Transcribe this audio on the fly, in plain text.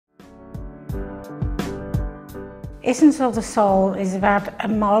Essence of the Soul is about a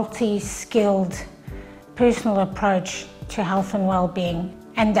multi-skilled personal approach to health and well-being.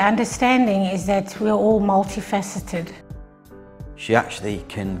 And the understanding is that we're all multifaceted. She actually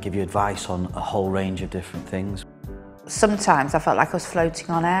can give you advice on a whole range of different things. Sometimes I felt like I was floating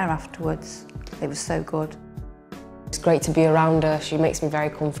on air afterwards. It was so good. It's great to be around her. She makes me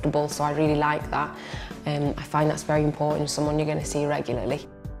very comfortable, so I really like that. I find that's very important, someone you're going to see regularly.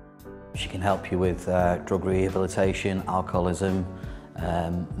 She can help you with drug rehabilitation, alcoholism,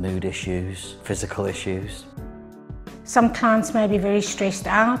 mood issues, physical issues. Some clients may be very stressed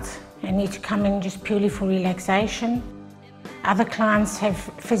out and need to come in just purely for relaxation. Other clients have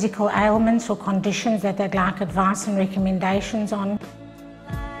physical ailments or conditions that they'd like advice and recommendations on.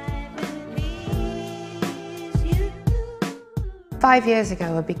 Five years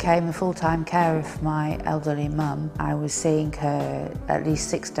ago I became a full-time carer for my elderly mum. I was seeing her at least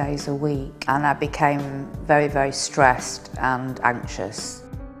 6 days a week and I became very, very stressed and anxious.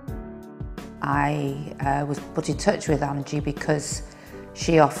 I was put in touch with Angie because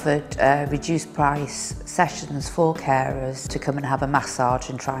she offered reduced price sessions for carers to come and have a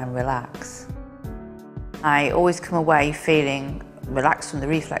massage and try and relax. I always come away feeling relaxed from the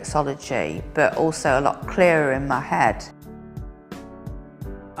reflexology, but also a lot clearer in my head.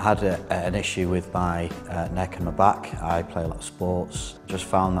 I had an issue with my neck and my back. I play a lot of sports. Just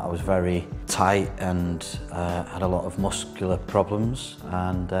found that I was very tight and had a lot of muscular problems.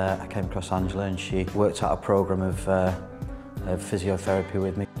 And I came across Angela and she worked out a programme of physiotherapy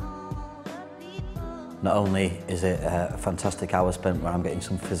with me. Not only is it a fantastic hour spent where I'm getting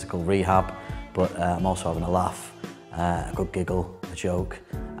some physical rehab, but I'm also having a laugh, a good giggle, a joke,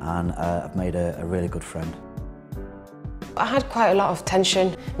 and I've made a really good friend. I had quite a lot of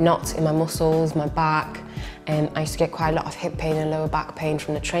tension, knots in my muscles, my back. I used to get quite a lot of hip pain and lower back pain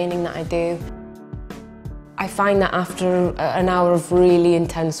from the training that I do. I find that after an hour of really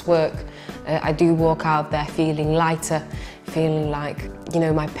intense work, I do walk out there feeling lighter, feeling like, you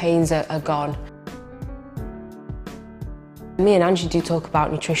know, my pains are gone. Me and Angie do talk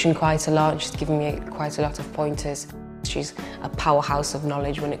about nutrition quite a lot. She's given me quite a lot of pointers. She's a powerhouse of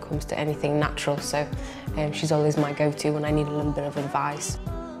knowledge when it comes to anything natural, so she's always my go-to when I need a little bit of advice.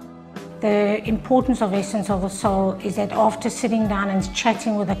 The importance of Essence of the Soul is that after sitting down and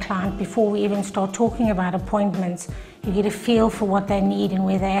chatting with a client before we even start talking about appointments, you get a feel for what they need and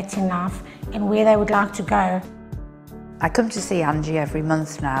where they're at in life and where they would like to go. I come to see Angie every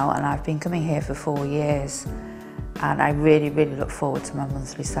month now and I've been coming here for 4 years and I really, really look forward to my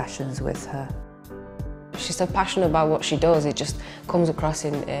monthly sessions with her. She's so passionate about what she does, it just comes across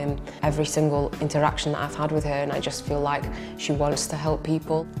in every single interaction that I've had with her, and I just feel like she wants to help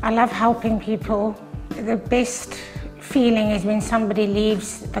people. I love helping people. The best feeling is when somebody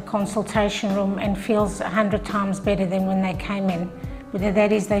leaves the consultation room and feels 100 times better than when they came in. Whether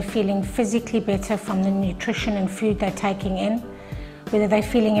that is they're feeling physically better from the nutrition and food they're taking in, whether they're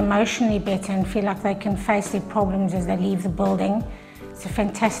feeling emotionally better and feel like they can face their problems as they leave the building. It's a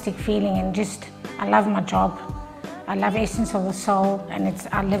fantastic feeling, and just I love my job. I love Essence of the Soul, and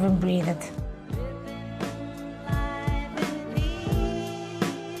I live and breathe it.